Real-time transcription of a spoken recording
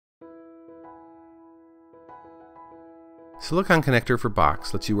Silicon Connector for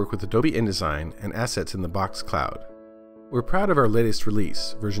Box lets you work with Adobe InDesign and assets in the Box cloud. We're proud of our latest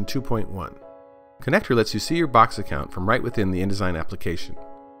release, version 2.1. Connector lets you see your Box account from right within the InDesign application.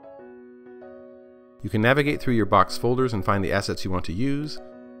 You can navigate through your Box folders and find the assets you want to use,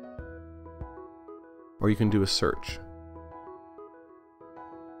 or you can do a search.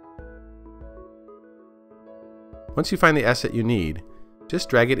 Once you find the asset you need, just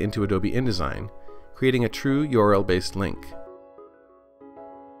drag it into Adobe InDesign, creating a true URL-based link.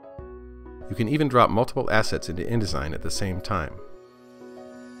 You can even drop multiple assets into InDesign at the same time.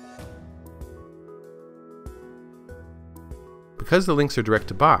 Because the links are direct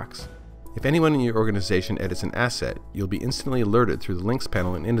to Box, if anyone in your organization edits an asset, you'll be instantly alerted through the Links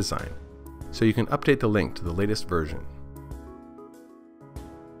panel in InDesign, so you can update the link to the latest version.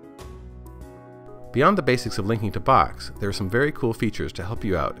 Beyond the basics of linking to Box, there are some very cool features to help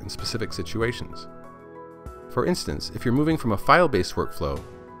you out in specific situations. For instance, if you're moving from a file-based workflow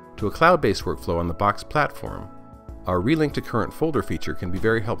to a cloud-based workflow on the Box platform, our Relink to Current Folder feature can be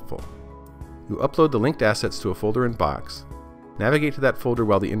very helpful. You upload the linked assets to a folder in Box, navigate to that folder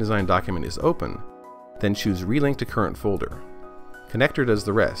while the InDesign document is open, then choose Relink to Current Folder. Connector does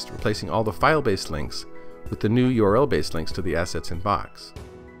the rest, replacing all the file-based links with the new URL-based links to the assets in Box.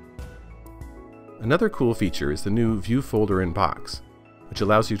 Another cool feature is the new View Folder in Box, which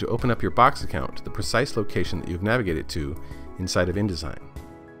allows you to open up your Box account to the precise location that you've navigated to inside of InDesign.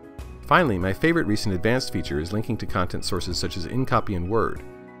 Finally, my favorite recent advanced feature is linking to content sources such as InCopy and Word,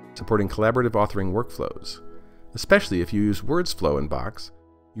 supporting collaborative authoring workflows. Especially if you use Word's flow in Box,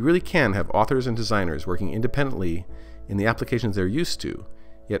 you really can have authors and designers working independently in the applications they're used to,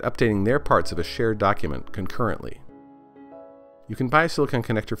 yet updating their parts of a shared document concurrently. You can buy Silicon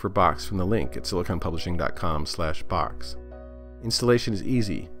Connector for Box from the link at siliconpublishing.com/box. Installation is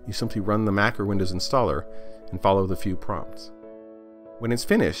easy. You simply run the Mac or Windows installer and follow the few prompts. When it's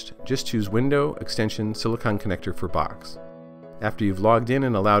finished, just choose Window, Extension, Silicon Connector for Box. After you've logged in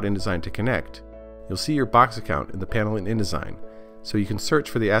and allowed InDesign to connect, you'll see your Box account in the panel in InDesign, so you can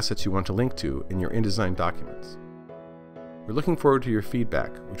search for the assets you want to link to in your InDesign documents. We're looking forward to your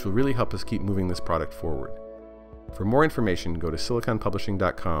feedback, which will really help us keep moving this product forward. For more information, go to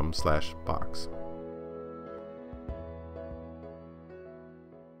siliconpublishing.com/box.